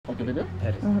video?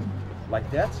 Like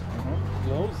that.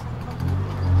 Close.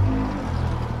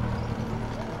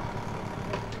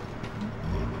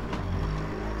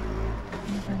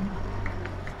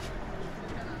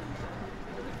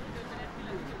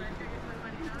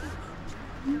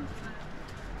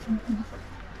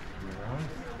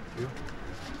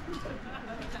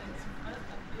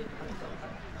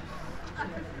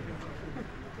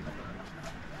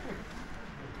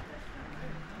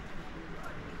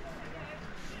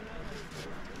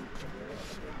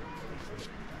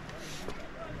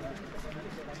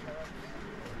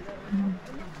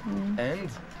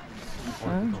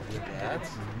 And with that.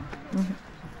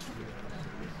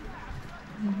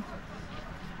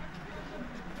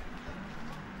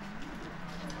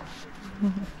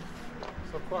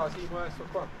 Sur quoi? Assis-moi sur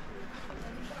quoi?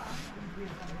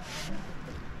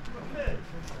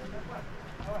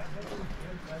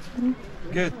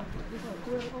 Good.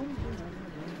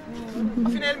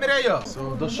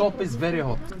 So the shop is very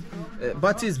hot,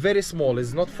 but it's very small.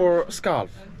 It's not for scarf.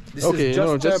 This Okay, is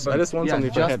no, just turban. I just want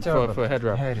something for head, for head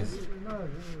wrap.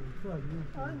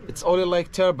 It's only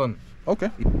like turban. Okay.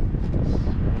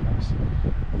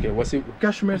 Okay, what's it?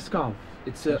 Cashmere scarf.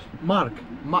 It's a mark,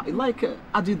 like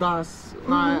Adidas,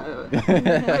 like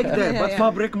that, but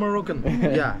fabric Moroccan.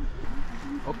 Yeah.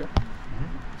 Okay.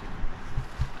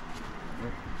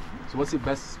 So what's the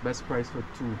best price for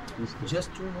these two?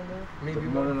 Just two, maybe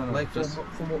no, like just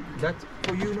for that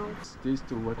for you know. These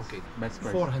two. What's best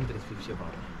price? 450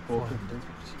 about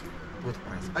 450. Good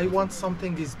price. I want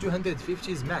something is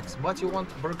 250 is max, but you want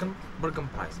Bergen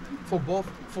price. For both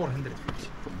 450.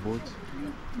 For both.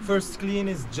 First clean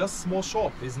is just small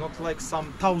shop. It's not like some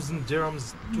 1,000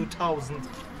 dirhams, 2,000.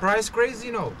 Price crazy,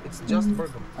 you know. It's just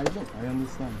Bergen. I know. I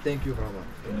understand. Thank you, brother.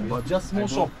 But just small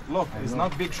shop. Look, it's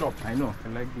not big shop. I know. I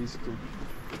like these two.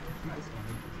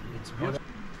 It's beautiful.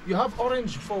 You have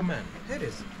orange for man. Here it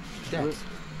is.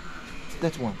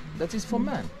 That one. That is for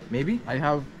man. Maybe. I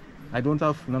don't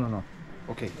have. No.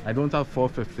 Okay. I don't have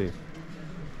 450.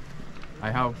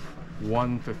 I have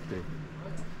 150.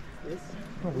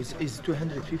 No, it's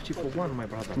 250 for one, my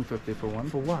brother. 250 for one?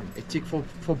 For one. I take for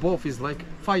both is like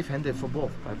 500 for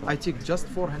both. I take just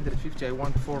 450. I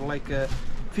want for like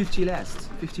 50 last.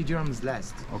 50 dirhams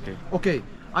last. Okay. Okay.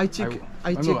 I take.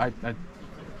 I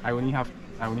only have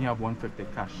 150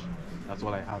 cash. That's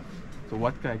all I have. So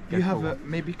what can I get? You have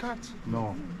maybe card?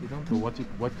 No. You don't. So what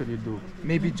could you do?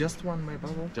 Maybe just one, my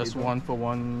brother. Just one for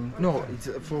one? No, it's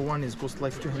for one is cost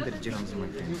like 200 dirhams, my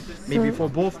friend. Maybe for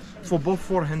both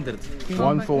 400.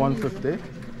 One for 150?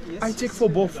 I take for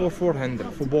both for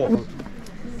 400 for both.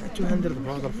 200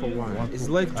 brother for one. It's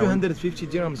like 250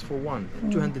 dirhams for one.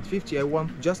 250. I want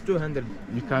just 200.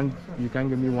 You can't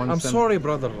give me one. I'm sorry,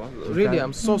 brother. Really,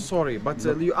 I'm so sorry. But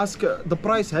you ask the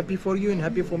price happy for you and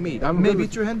happy for me. Maybe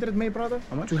 200, my brother.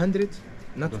 How much? 200,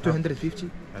 not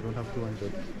 250. I don't have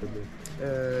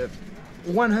 200.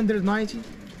 190.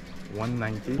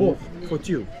 190. Both for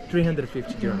two.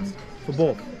 350 dirhams for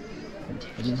both.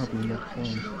 I don't have enough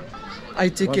phone. I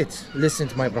take it. Listen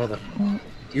to my brother.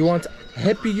 You want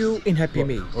happy you and happy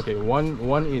me. Okay,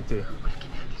 180.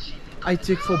 I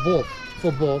take for both.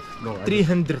 No,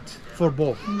 300 for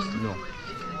both. No.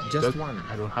 Just one.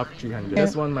 I don't have 300.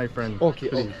 Just one, my friend. Okay.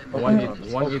 Please.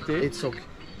 Okay. 180. It's okay.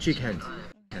 Cheek hand.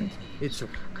 It's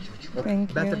okay.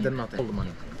 Thank Better you. than nothing. All the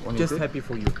money. 180? Just happy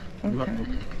for you. Okay.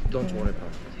 Don't worry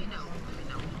about it.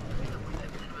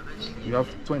 You have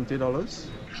 $20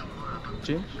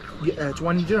 change? Yeah,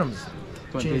 20 dirhams.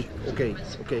 20. Change. Okay.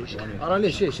 أنا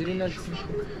ليش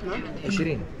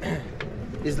 20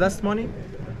 Is last money?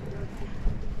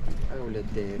 أولاد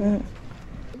الداير.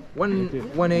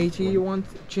 180 you want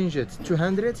change it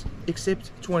 200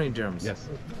 except 20 dirhams. Yes.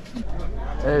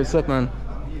 Hey, what's up, man?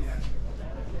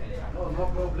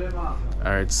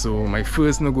 Alright, so my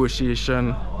first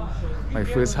negotiation, my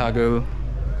first haggle,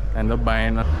 ended up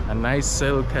buying a nice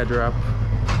silk head wrap.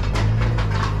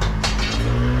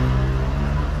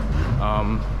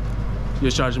 You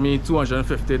charged me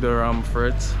 250 dirham for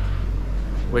it,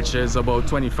 which is about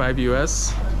 25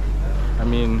 US. I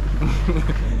mean,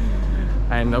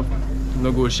 I ended up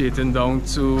negotiating down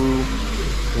to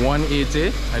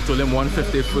 180. I told him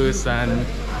 150 first, and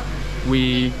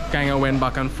we kind of went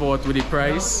back and forth with the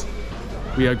price.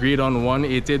 We agreed on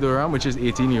 180 dirham, which is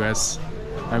 18 US.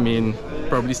 I mean,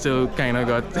 probably still kind of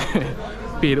got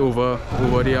paid over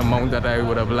the amount that I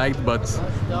would have liked, but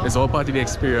it's all part of the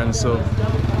experience.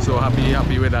 So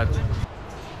happy with that.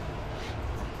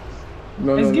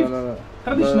 No.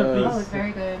 Traditional, please. Oh, it's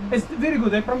very good. It's very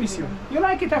good, I promise you. You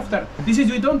like it after. This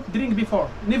is we don't drink before.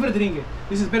 Never drink it.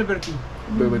 This is Berber tea.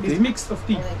 Boba It's tea? mixed of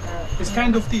tea. It's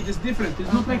kind of tea. It's different.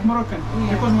 It's not like Moroccan.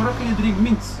 Because Moroccan you drink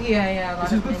mints. Yeah.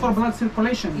 This is good for blood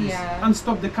circulation. Yeah. And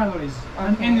stop the calories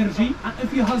and Okay. energy. And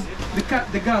if you have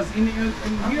the gas in here,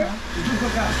 it's good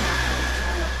for gas.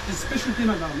 It's specialty,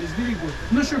 madam. It's very good.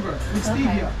 No sugar. With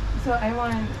stevia. So I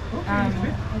want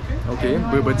Okay. Okay,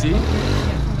 boba tea.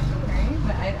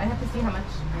 but I have to see how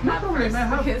much. No problem. I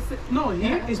have. Because- No,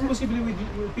 here is possibly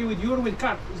pay with your with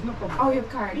card. It's no problem. Oh, you have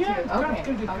card Yeah, too. card, Okay.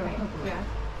 credit card. Okay.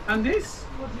 Yeah. And this,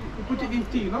 you put it in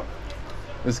tea, no?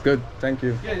 It's good, thank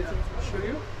you. Yeah, show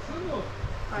you.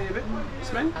 I have it.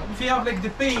 Smell. If you have like the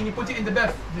pain, you put it in the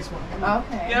bath. This one.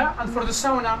 Okay. Yeah, and for the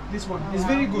sauna, this one. It's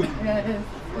very good. Yeah, it is.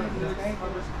 It's very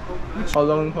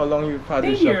good. How long you've had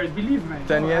 10 this shop? years, believe me.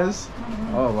 10 years?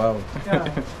 Oh wow. Yeah.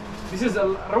 This is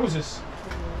roses.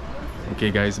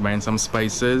 Okay guys, buying some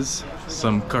spices,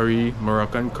 some curry,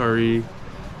 Moroccan curry,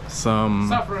 some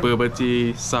Saffron. boba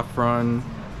tea, saffron,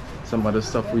 some other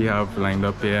stuff we have lined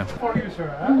up here. For you, sir.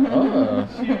 Huh? Oh,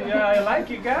 Yeah, I like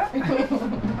it, guy.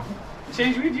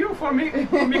 Change with you for me,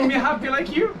 to make me happy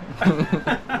like you.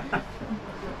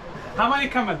 How many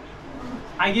camel?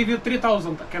 I give you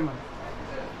 3,000 camel.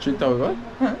 3,000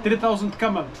 what? 3,000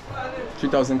 camel.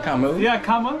 3,000 camel? Yeah,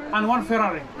 camel and one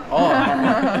Ferrari. Oh,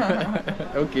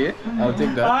 okay, I'll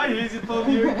take that. Ah, easy told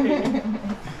you. Okay.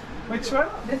 Which one?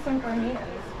 This one for me.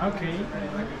 Okay.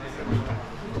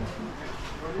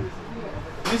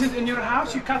 This is in your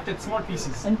house, you cut it small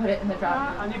pieces. And put it in the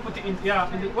drop. And you put it in, yeah.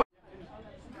 In the,